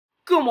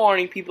Good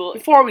morning, people.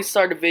 Before we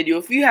start the video,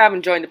 if you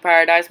haven't joined the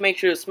paradise, make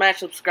sure to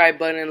smash the subscribe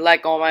button and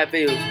like all my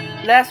videos.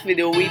 Last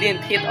video we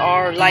didn't hit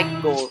our like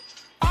goal,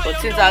 but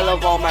since I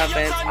love all my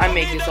fans, I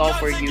make this all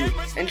for you.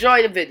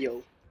 Enjoy the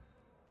video.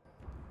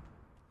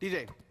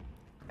 DJ,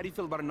 how do you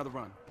feel about another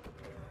run?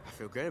 I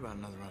feel great about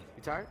another run.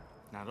 You tired?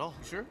 Not at all.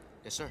 You sure?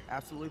 Yes, sir.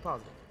 Absolutely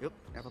positive. Yep.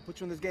 Now, if I put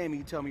you in this game and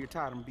you tell me you're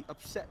tired, I'm gonna be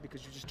upset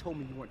because you just told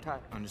me you weren't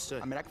tired.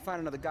 Understood. I mean, I can find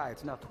another guy.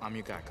 It's nothing. I'm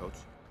your guy, coach.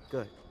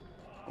 Good.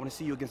 I want to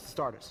see you against the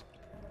starters.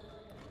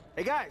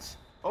 Hey, guys,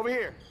 over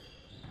here.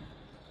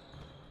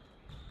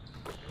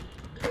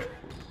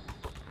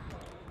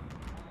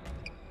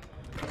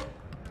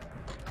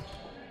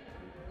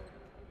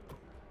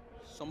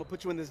 So I'm gonna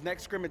put you in this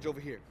next scrimmage over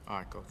here. All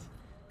right, coach.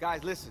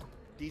 Guys, listen.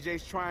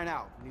 DJ's trying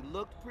out, and he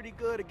looked pretty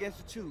good against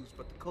the twos,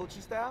 but the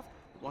coaching staff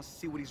wants to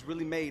see what he's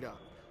really made of.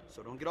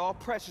 So don't get all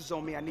precious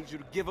on me. I need you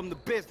to give him the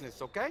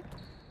business, okay?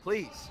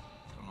 Please.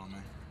 What's going on,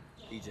 man?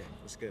 DJ,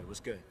 what's good? What's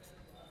good?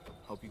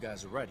 Hope you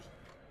guys are ready.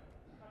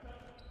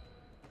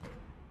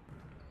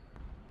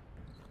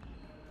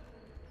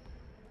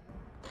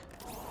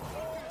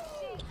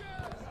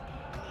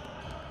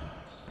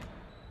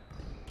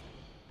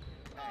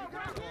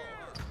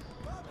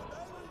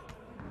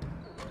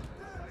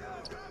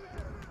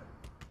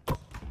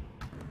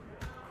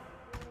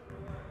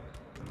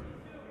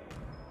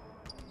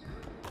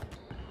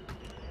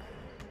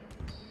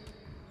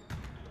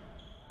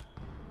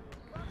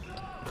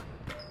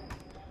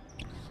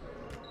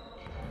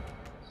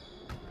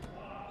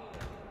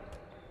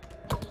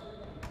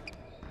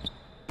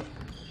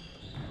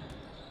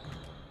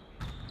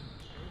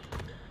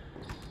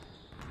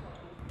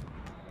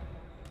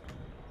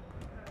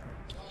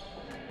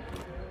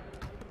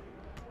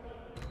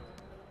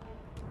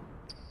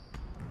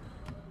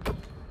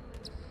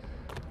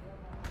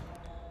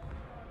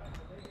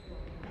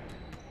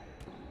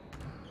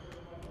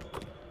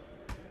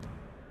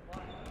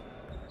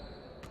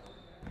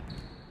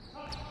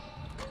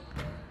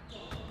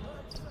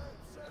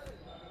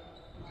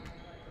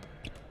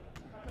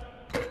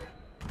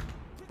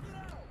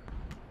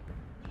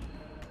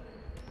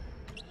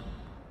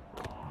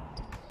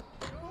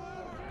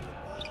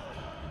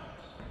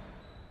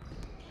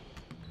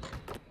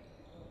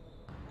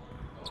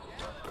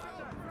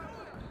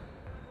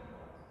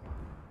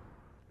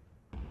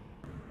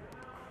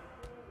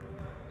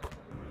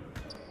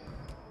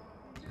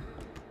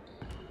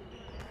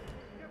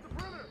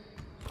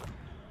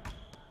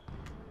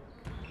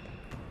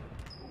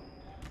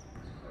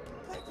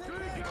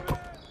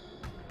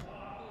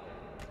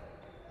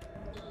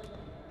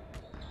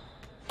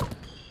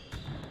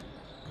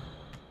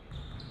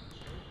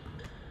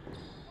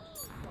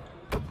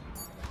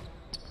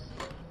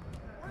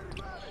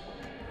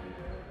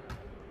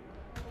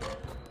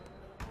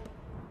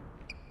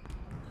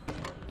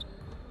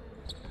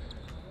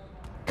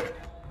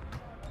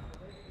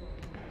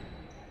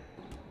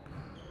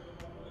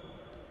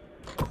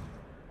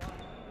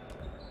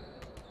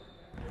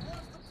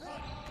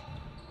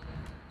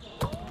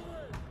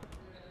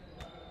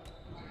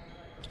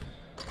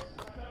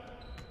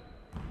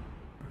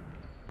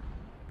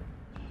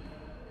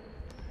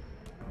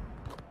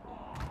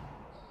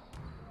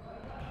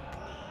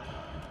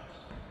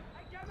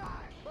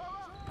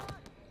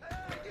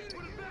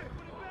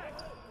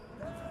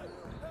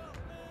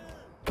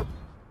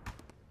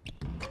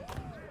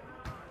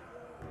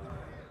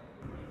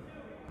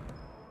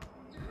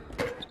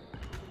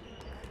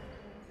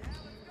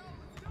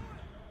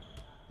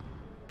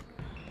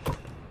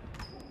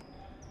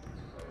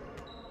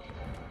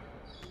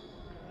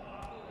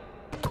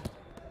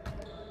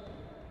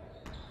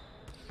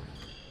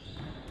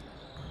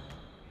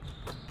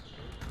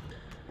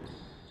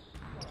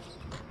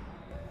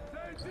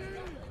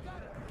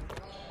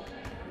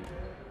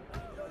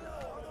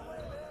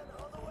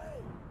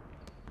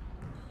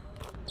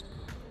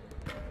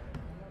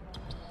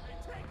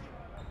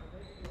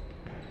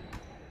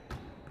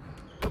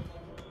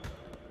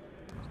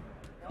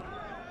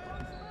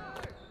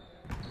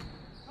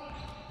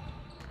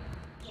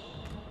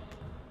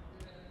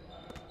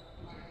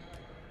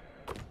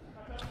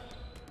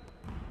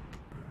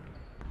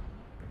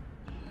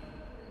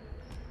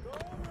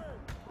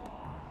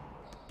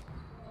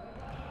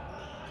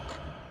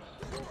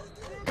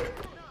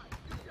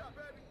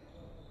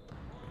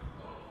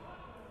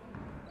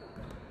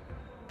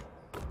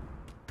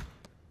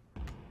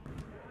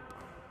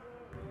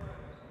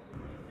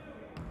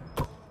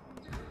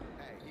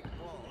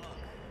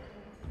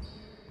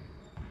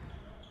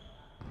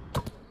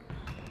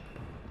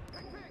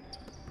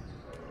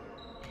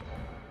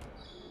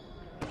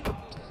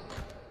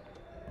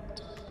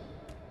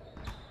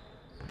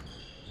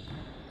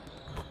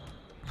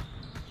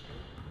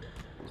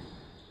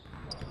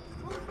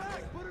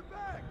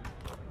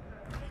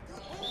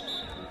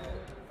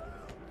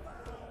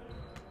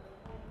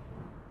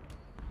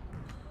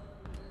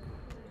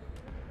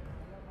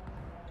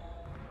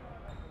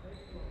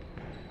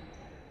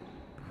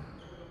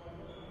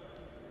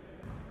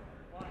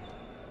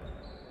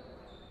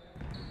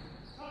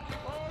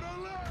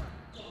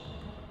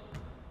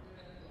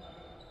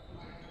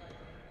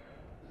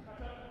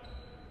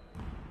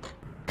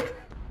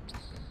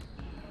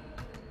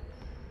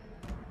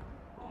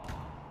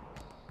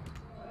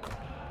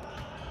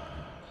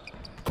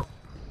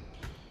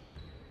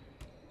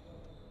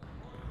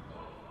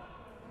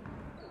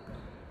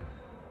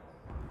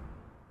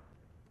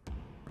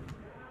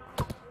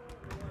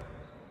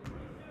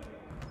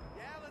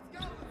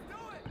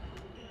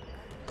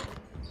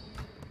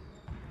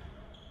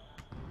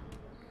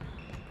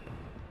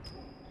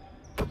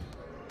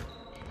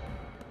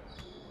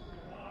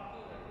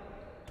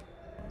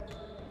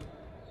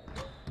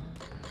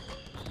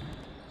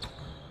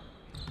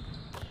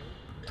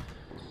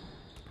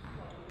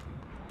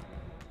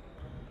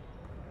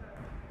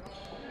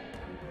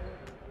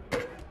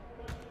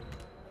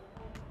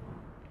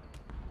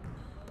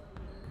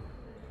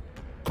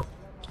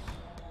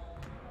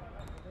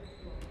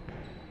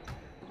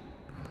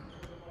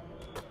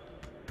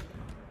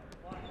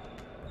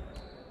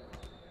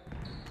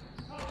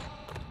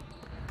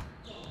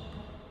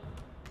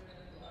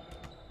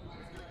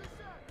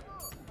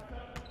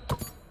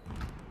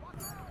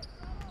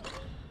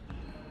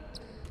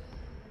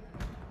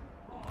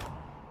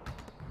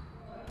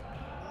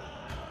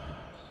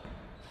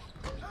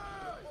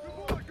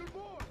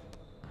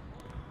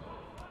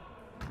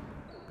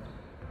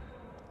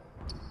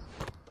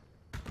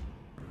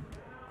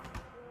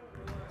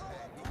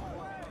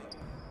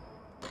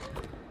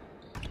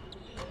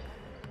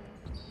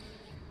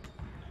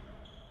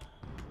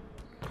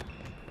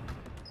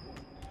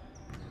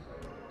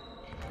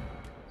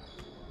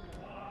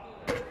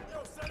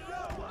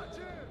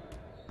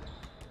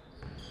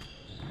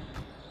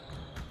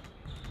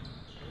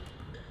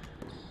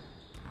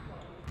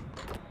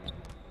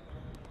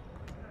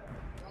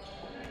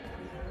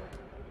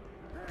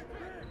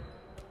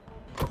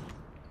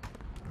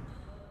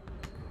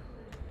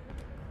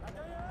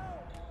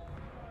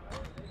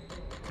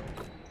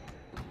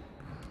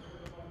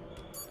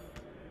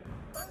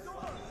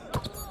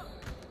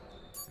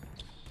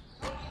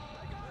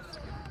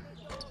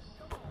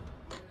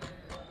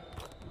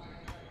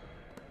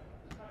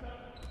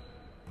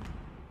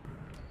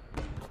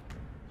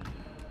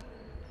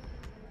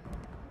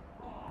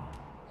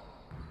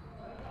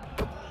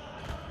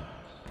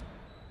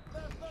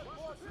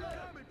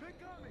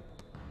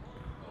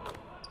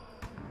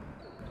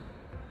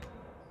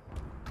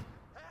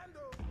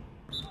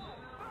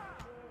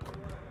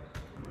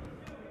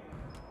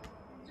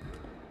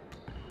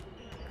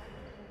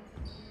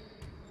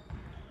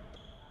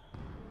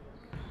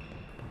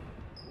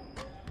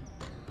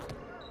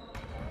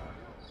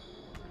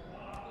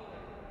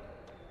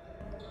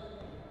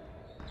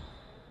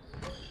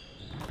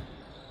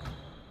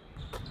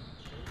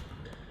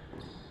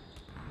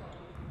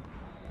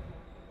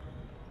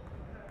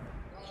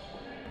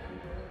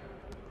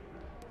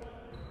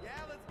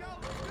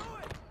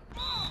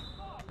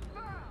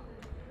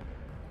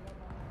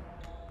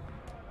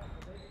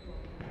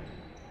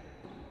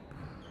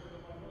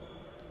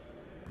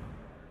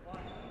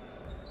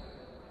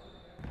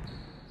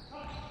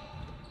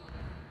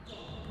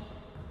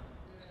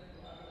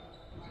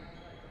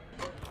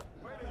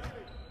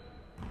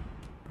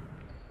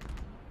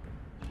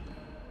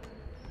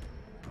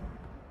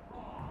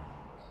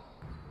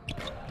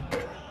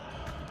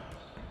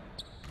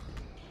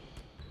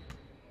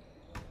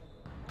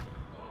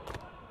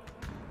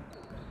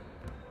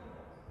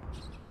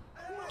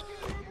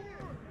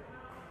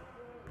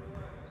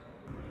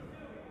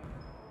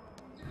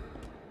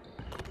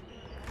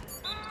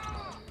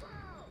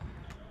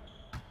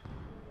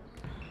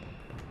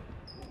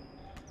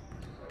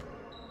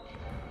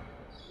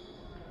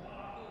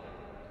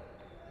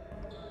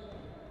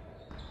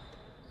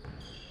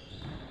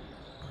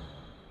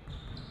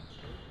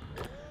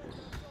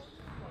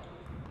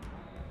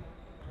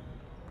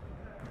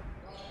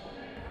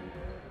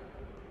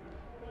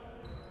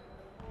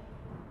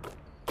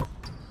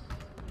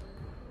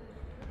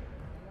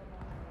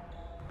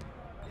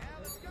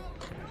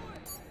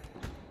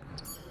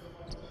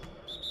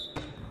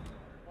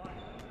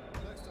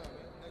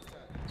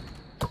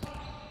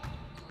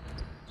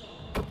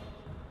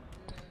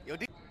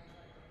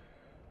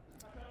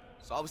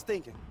 So I was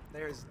thinking,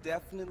 there is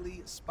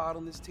definitely a spot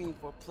on this team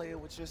for a player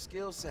with your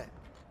skill set.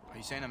 Are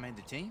you saying I made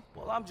the team?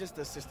 Well, I'm just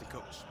the assistant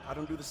coach. I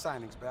don't do the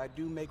signings, but I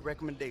do make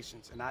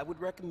recommendations. And I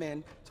would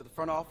recommend to the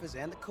front office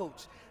and the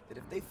coach that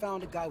if they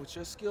found a guy with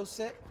your skill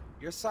set,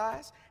 your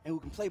size, and who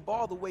can play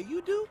ball the way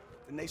you do,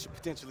 then they should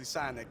potentially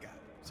sign that guy.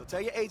 So tell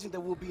your agent that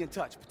we'll be in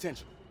touch,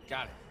 potentially.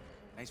 Got it.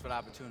 Thanks for the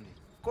opportunity.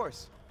 Of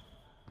course.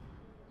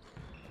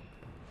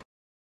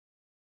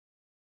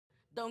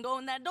 Don't go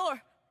in that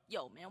door.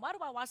 Yo, man, why do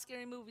I watch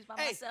scary movies by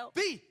myself?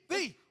 B,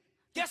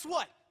 guess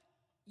what?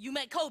 You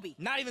met Kobe.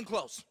 Not even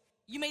close.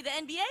 You made the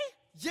NBA?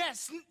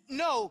 Yes,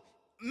 no,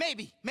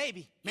 maybe. Yeah,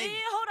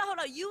 hold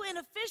on. You an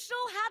official?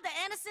 How the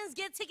Andersons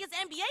get tickets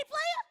NBA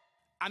player?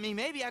 I mean,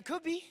 maybe I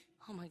could be.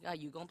 Oh my God,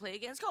 you gonna play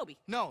against Kobe?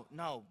 No.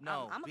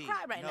 I'm gonna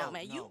cry right now,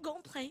 man. You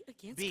gonna play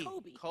against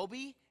Kobe?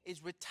 Kobe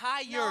is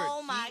retired.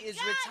 Oh my he is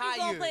God, retired. you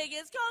gonna play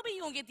against Kobe?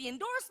 You gonna get the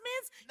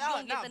endorsements? No, you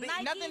gonna get the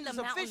Nike, nothing the is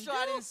Mountain official. Dew?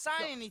 I didn't sign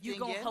anything You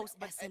gonna yet. host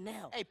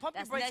SNL? Hey, pump your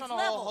That's brakes next on the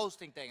level. whole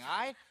hosting thing, all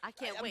right? I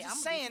can't I'm wait. just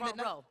I'm saying gonna be front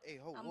that row. Hey,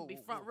 I'm gonna be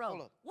front row.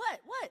 Hold up.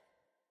 What?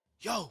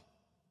 Yo,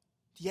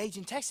 the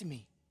agent texted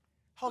me.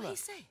 Hold What'd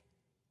up. he say?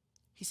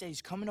 He said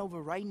he's coming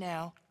over right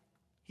now.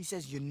 He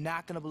says you're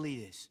not gonna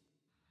believe this.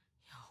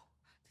 Yo,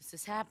 this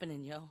is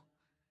happening, yo.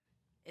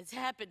 It's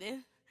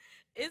happening.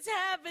 It's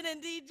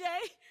happening, DJ.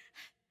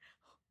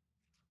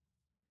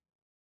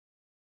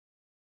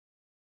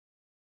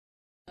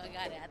 I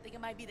got it. I think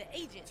it might be the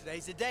agent.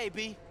 Today's the day,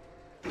 B.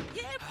 Yeah,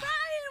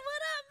 Brian,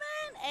 what up,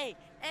 man?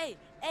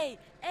 Hey.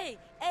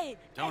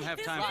 Don't hey, have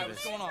this time is for fresh,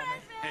 this. What's going on, man?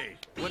 Hey,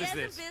 B what is as in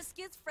this?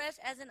 Biscuits, fresh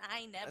as in I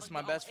ain't never That's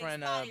my gonna best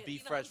friend, expire, B you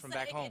know Fresh what from I'm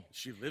back saying? home.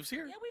 She lives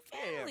here? Yeah, we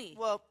family.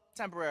 Well,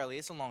 temporarily.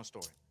 It's a long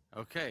story.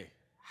 Okay.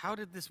 How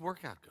did this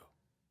workout go?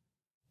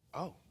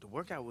 Oh, the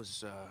workout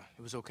was,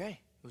 it was okay.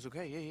 It was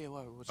okay. Yeah.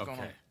 What's going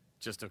on? Okay.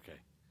 Just okay.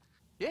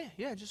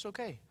 Yeah, just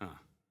okay. Huh.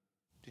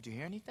 Did you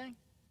hear anything?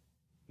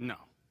 No.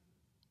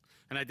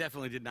 And I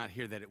definitely did not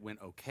hear that it went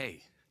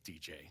okay,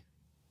 DJ.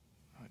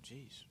 Oh,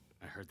 jeez.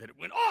 I heard that it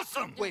went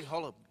awesome! Wait,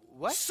 hold up.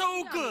 What? So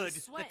Yeah, good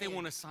he's that they sweating.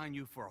 want to sign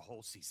you for a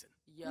whole season.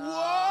 Yo.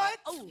 What?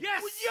 Ooh.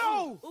 Yes!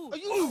 Yo! Ooh. Are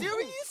you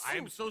serious? I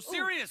am so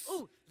serious!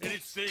 ooh. And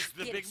it's the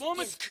Yeah, big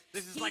moment. yeah.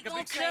 This is He like a gon'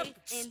 big play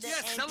step. in the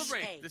Yes, NBA.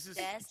 celebrate. This is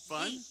That's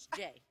fun.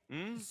 DJ.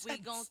 We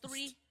gon'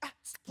 3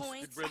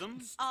 points Good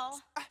rhythm. all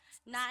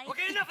night.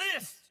 Okay, enough of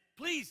this!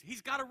 Please,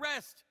 he's got to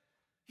rest.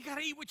 You got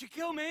to eat what you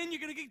kill, man.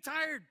 You're going to get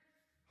tired.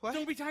 What?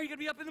 Don't be tired. You got to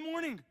be up in the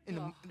morning. In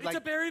the, It's a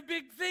very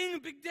big thing, a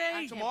big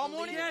day. Tomorrow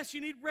morning? Yes,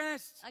 you need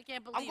rest. I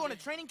can't believe I'm going to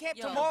it. training camp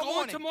Yo. tomorrow Going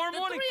morning. tomorrow The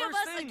morning, three of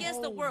first us thing.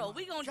 against the world.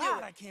 We gonna do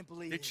God, it. I can't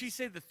believe Did it. she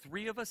say the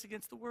three of us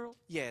against the world?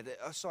 Yeah,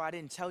 so I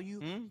didn't tell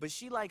you, but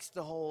she likes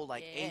the whole,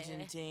 like, Yeah.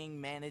 agenting,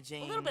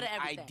 managing A little bit of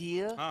everything.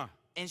 idea. Huh.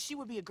 And she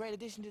would be a great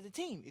addition to the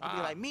team. It could be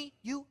Ah. like me,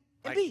 you,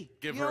 and I B.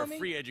 give You know her what a I mean?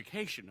 free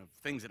education of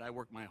things that I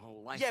worked my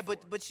whole life Yeah, for.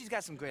 but she's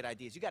got some great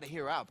ideas. You got to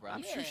hear her out, bro.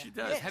 I'm sure Yeah. she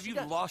does. Yeah, Have she you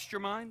does. lost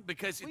your mind?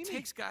 Because What it do you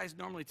mean? takes guys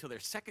normally till their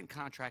second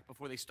contract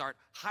before they start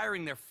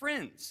hiring their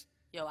friends.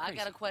 Yo, I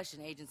got a Crazy.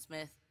 question, Agent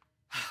Smith.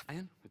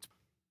 Man, it's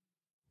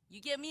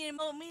You get me in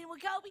a meeting with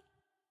Kobe?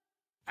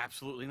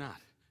 absolutely not.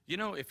 You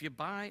know, if you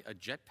buy a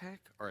jetpack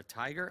or a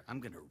tiger, I'm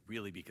gonna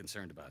really be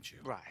concerned about you.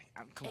 Right.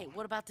 Come Hey, on.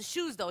 what about the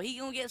shoes though? He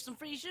gonna get some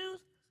free shoes?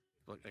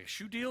 Like a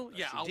shoe deal?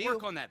 Yeah, shoe I'll deal.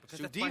 work on that because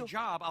Shoe that's my deal.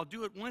 job. I'll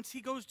do it once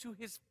he goes to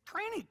his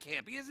training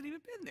camp. He hasn't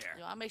even been there.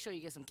 Yo, I'll make sure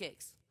you get some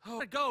kicks.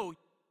 Oh, go.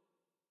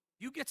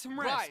 You get some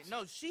rest. Right.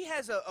 No, she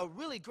has a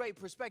really great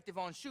perspective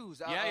on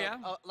shoes. Yeah.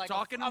 Like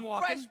Talking a and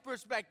walking. fresh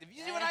perspective.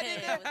 You see what I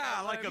did there?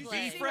 Yeah, like a You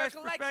B see fresh her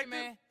collection, perspective.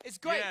 man. It's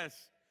great.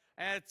 Yes,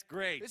 that's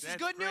great. This is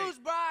That's good great. news,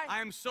 Bri.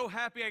 I'm so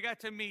happy I got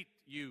to meet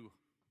you.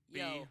 B.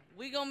 Yo,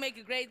 we gonna make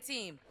a great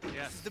team.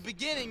 Yes. It's the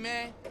beginning,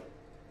 man.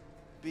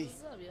 B,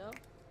 What's up, yo?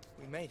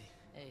 we made it.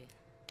 Hey,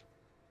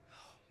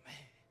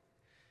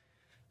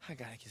 I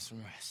gotta get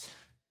some rest.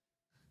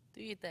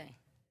 do your thing.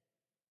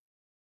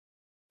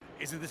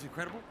 Isn't this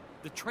incredible?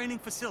 The training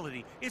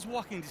facility is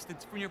walking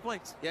distance from your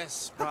place.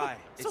 Yes, Bri.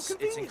 So It's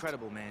convenient.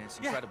 incredible, man. It's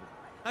Yeah. incredible.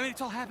 I mean,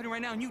 it's all happening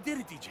right now, and you did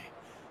it, DJ.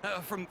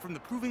 From the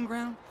proving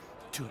ground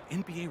to an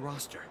NBA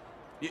roster.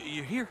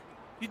 You're here.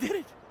 You did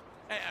it.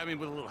 I mean,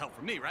 with a little help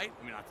from me, right?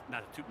 I mean,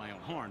 not to toot my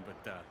own horn,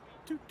 but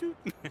toot toot.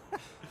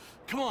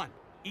 Come on,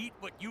 eat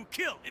what you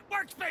kill. It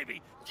works,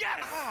 baby. Yes.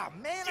 Ah,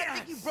 man, I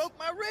think you Yes! broke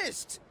my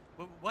wrist.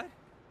 What?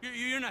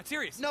 You're not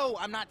serious? No,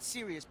 I'm not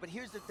serious, but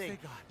here's the thing.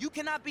 Thank God. You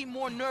cannot be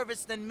more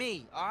nervous than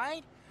me, all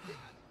right?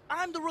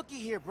 I'm the rookie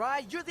here,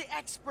 Bri. You're the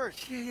expert.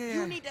 Yeah.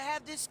 You need to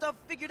have this stuff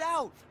figured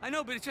out. I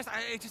know, but it's just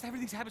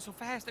everything's happened so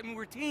fast. I mean,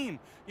 we're a team.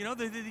 You know,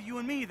 the you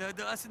and me,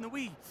 the us and the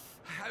we.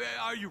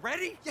 Are you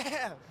ready?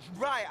 Yeah,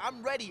 Bri,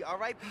 I'm ready, all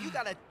right? But you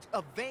got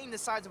a vein the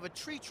size of a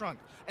tree trunk,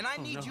 and I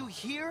need no. you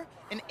here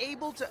and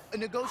able to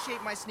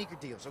negotiate my sneaker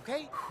deals,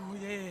 okay? Oh,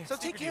 yeah. So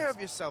take care of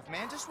yourself,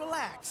 man. Just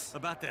relax.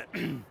 About that.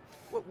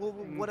 What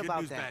Good about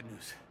news, that? bad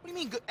news. What do you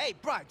mean good? Hey,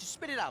 Bri, just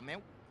spit it out, man.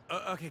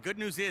 Okay, good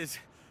news is,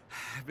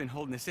 I've been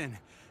holding this in.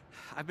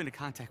 I've been in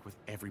contact with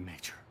every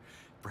major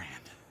brand.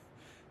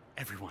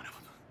 Every one of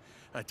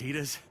them.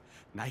 Adidas,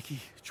 Nike,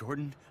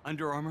 Jordan,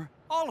 Under Armour,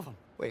 all of them.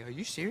 Wait, are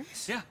you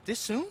serious? Yeah. This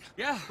soon?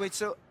 Yeah. Wait,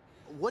 so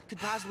what could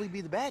possibly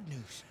be the bad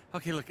news?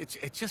 Okay, look, it's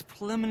just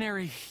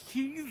preliminary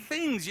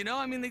things, you know?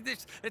 I mean,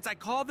 I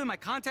called them, I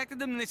contacted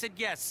them, and they said,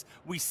 yes,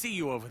 we see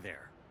you over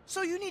there.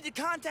 So you need to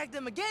contact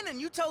them again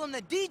and you tell them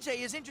that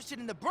DJ is interested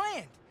in the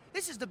brand.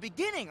 This is the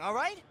beginning, all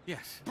right?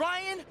 Yes.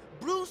 Brian,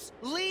 Bruce,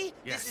 Lee,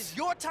 Yes. this is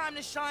your time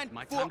to shine.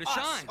 My for time to us,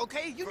 shine.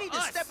 okay? You For need to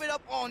us. step it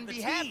up on The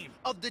behalf team.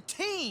 of the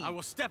team. I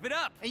will step it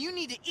up. And you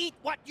need to eat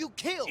what you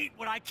kill. Eat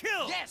what I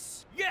kill.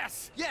 Yes.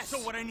 Yes. Yes. So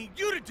what I need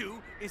you to do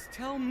is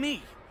tell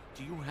me,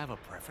 do you have a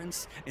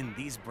preference in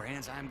these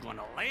brands I'm going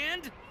to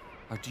land?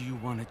 Or do you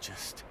want to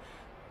just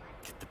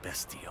get the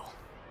best deal?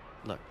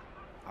 Look,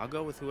 I'll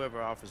go with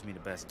whoever offers me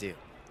the best deal.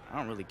 I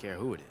don't really care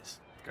who it is.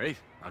 Great.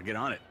 I'll get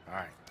on it. All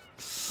right.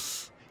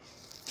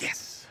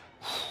 Yes!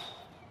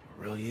 It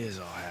really is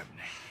all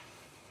happening.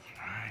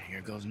 All right,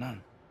 here goes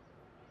none.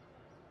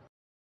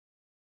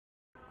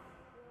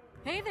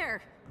 Hey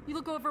there! You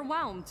look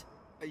overwhelmed.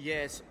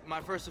 Yeah, it's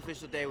my first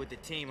official day with the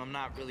team. I'm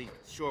not really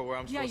sure where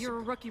I'm Yeah, supposed you're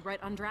a rookie,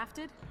 right?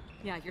 Undrafted?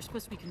 Yeah, you're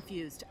supposed to be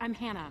confused. I'm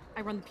Hannah.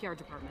 I run the PR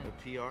department.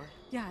 The PR?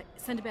 Yeah,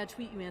 send a bad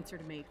tweet, you answer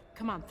to me.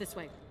 Come on, this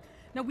way.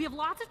 Now, we have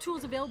lots of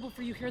tools available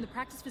for you here in the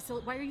practice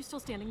facility. Why are you still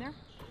standing there?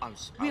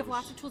 We have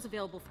lots of tools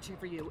available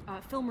for you.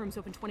 Film rooms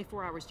open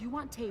 24 hours. Do you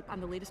want tape on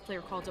the latest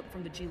player called up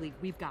from the G League?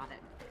 We've got it.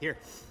 Here.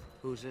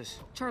 Who's this?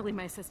 Charlie,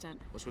 my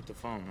assistant. What's with the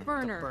phone?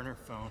 Burner. Burner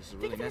phone. Is it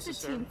Think really of it as a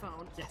necessary? team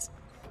phone. Yes.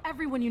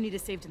 Everyone you need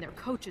is saved in there.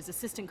 Coaches,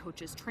 assistant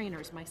coaches,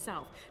 trainers,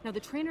 myself. Now, the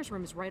trainer's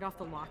room is right off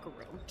the locker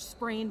room.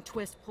 Sprain,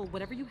 twist, pull,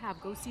 whatever you have,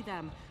 go see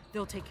them.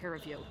 They'll take care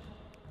of you.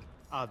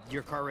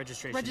 Your car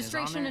registration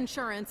Registration, is on there?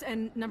 insurance,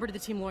 and number to the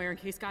team lawyer in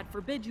case, God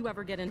forbid, you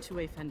ever get into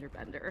a fender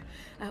bender.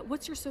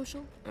 What's your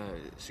social?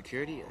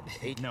 Security?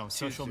 No,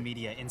 social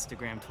media,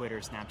 Instagram, Twitter,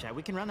 Snapchat.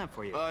 We can run that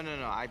for you. No.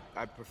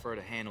 I prefer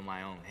to handle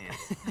my own hand.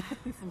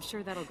 I'm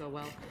sure that'll go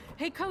well.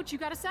 Hey, coach, you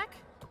got a sec?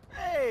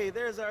 Hey,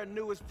 there's our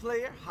newest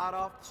player, hot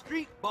off the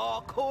street,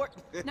 ball court.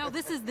 Now,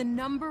 this is the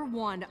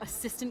 #1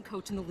 assistant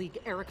coach in the league,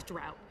 Eric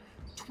Drought.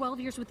 12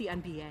 years with the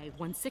NBA,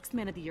 won 6th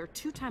Man of the Year,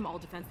 2-time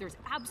All-Defense. There's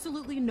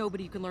absolutely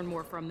nobody you can learn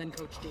more from than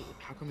Coach D.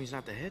 How come he's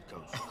not the head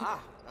coach?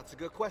 That's a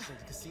good question,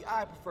 because see,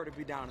 I prefer to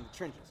be down in the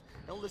trenches.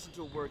 Don't listen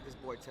to a word this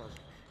boy tells you.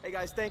 Hey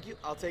guys, thank you.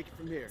 I'll take it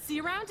from here. See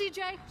you around,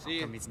 DJ. See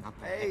you. He's not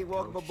the Hey, head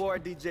welcome coach.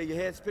 aboard, DJ. Your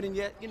head spinning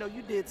yet? You know,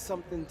 you did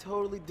something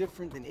totally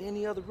different than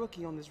any other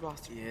rookie on this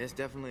roster. Yeah, it's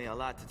definitely a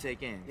lot to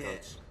take in,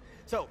 Coach.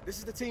 So, this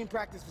is the team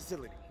practice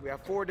facility. We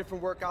have 4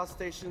 different workout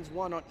stations,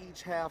 1 on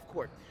each half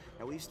court.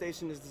 Now, each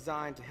station is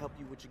designed to help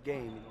you with your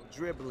game, you know,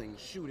 dribbling,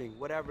 shooting,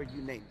 whatever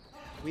you name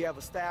it. We have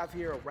a staff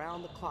here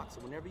around the clock, so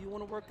whenever you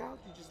want to work out,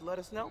 you just let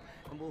us know,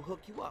 and we'll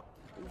hook you up.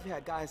 We've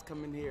had guys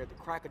come in here at the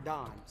crack of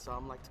dawn.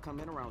 Some like to come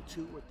in around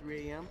 2 or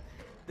 3 a.m.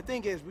 The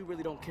thing is, we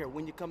really don't care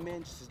when you come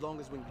in, just as long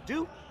as when you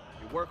do,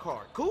 you work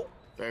hard. Cool?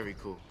 Very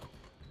cool.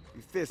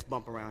 We fist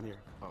bump around here.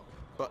 Oh,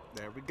 but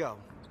there we go.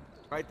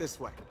 Right this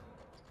way.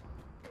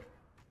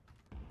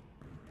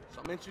 So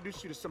I'm gonna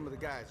introduce you to some of the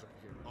guys over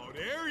here. Oh,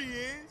 there he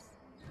is.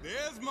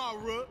 There's my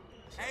rook.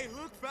 Hey,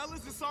 look,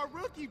 fellas, it's our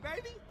rookie,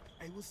 baby.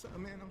 Hey, what's up,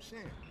 man? I'm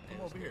Shan.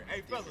 Come over here.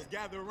 Hey, fellas,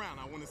 gather around.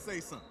 I want to say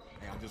something.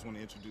 Hey, I just want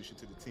to introduce you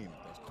to the team,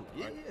 if that's cool.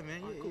 Yeah, right? yeah,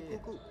 man. All right, Yeah,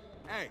 cool.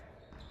 Hey,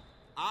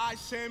 I,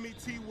 Shammy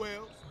T.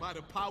 Wells, by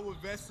the power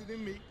vested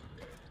in me,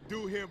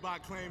 do hereby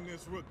claim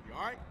this rookie,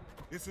 all right?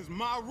 This is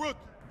my rookie.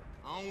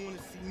 I don't want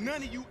to see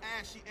none of you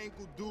ashy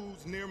ankle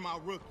dudes near my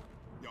rookie.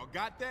 Y'all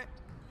got that?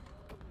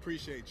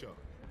 Appreciate y'all.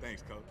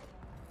 Thanks, coach.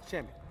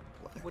 Shammy,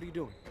 what are you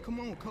doing? Come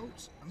on,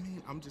 coach. I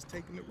mean, I'm just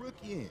taking the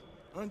rookie in.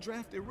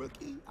 Undrafted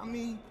rookie? I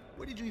mean,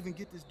 where did you even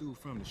get this dude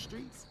from? The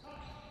streets?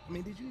 I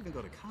mean, did you even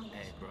go to college?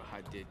 Hey, bro,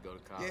 I did go to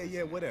college.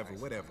 Yeah, whatever.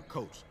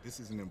 Coach, this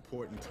is an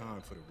important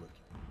time for the rookie.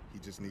 He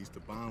just needs to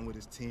bond with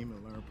his team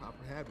and learn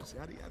proper habits.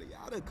 Yada, yada,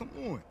 yada. Come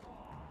on.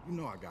 You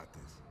know I got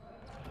this.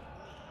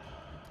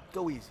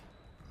 Go easy.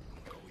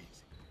 Go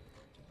easy.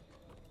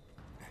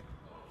 Hey,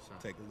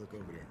 take a look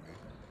over there, man.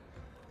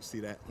 You see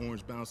that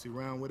orange bouncy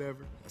round,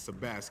 whatever? That's a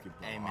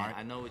basketball, Hey, all man, right?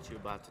 I know what you're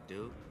about to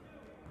do.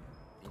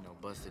 You know,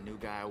 bust a new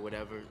guy or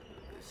whatever.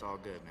 It's all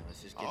good, man.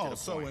 Let's just get to the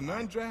So point. an all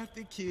right?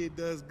 undrafted kid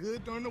does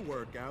good during the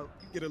workout,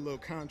 you get a little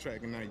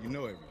contract, and now you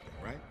know everything,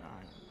 right?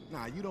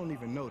 Nah, you don't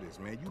even know this,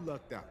 man. You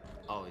lucked out.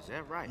 Oh, is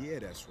that right? Yeah,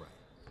 that's right.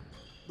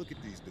 Look at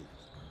these dudes.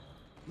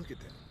 Look at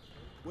that.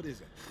 What is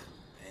that?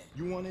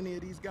 You want any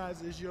of these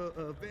guys as your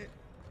vet?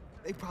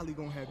 They probably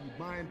gonna have you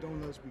buying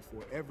donuts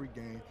before every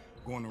game,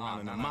 going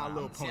around in a My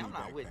Little See, Pony I'm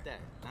not backpack. with that.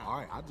 Nah. All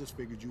right, I just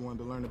figured you wanted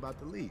to learn about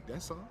the league,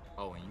 that's all.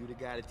 Oh, and you the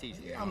guy to teach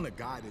me. Yeah, I'm the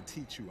guy to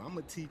teach you. I'm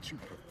gonna teach you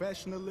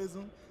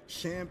professionalism,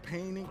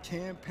 champagning,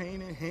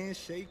 campaigning,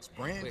 handshakes,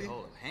 branding. Wait,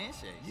 hold up.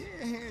 Handshakes?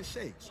 Yeah,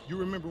 handshakes. You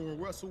remember when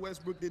Russell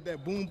Westbrook did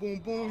that boom, boom,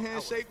 boom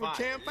handshake with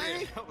fire.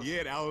 campaign?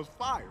 Yeah, That was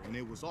fire. And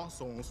it was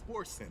also on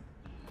SportsCenter.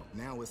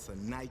 Now it's a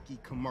Nike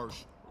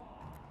commercial.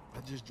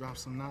 I just dropped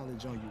some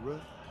knowledge on you,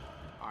 Russ.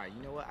 All right,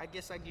 you know what? I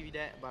guess I give you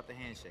that about the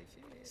handshakes.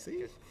 Yeah, I See?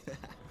 guess.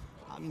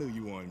 I knew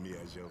you wanted me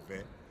as your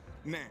vet.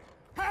 Now,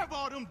 have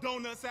all them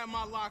donuts at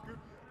my locker,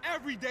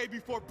 every day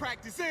before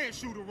practice and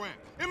shoot around.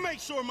 And make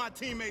sure my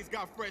teammates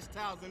got fresh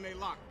towels in their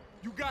locker.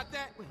 You got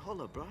that? Wait,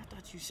 hold up, bro. I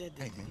thought you said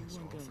that Hey, man, you it's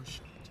all weren't gonna... for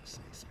sure. Just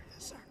say, sir,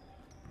 yes, sir.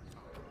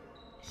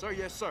 Sir,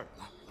 yes, sir.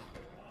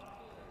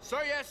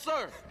 Sir, yes,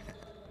 sir.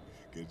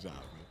 Good job,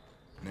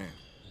 man.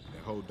 Now,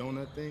 that whole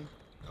donut thing,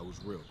 that was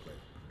real clever.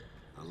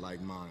 I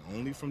like mine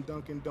only from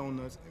Dunkin'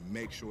 Donuts and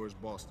make sure it's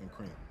Boston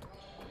cream.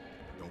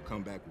 Don't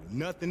come back with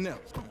nothing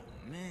else. Oh,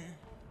 man.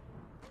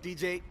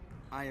 DJ,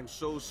 I am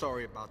so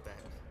sorry about that.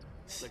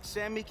 Like,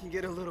 Sammy can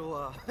get a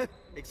little,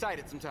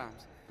 excited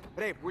sometimes.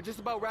 But hey, we're just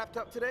about wrapped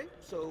up today,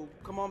 so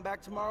come on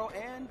back tomorrow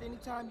and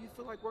anytime you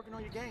feel like working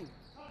on your game.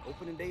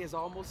 Opening day is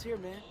almost here,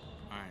 man.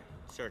 All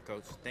right. Sure,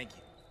 Coach. Thank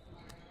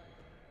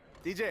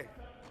you. DJ,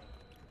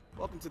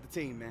 welcome to the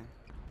team, man.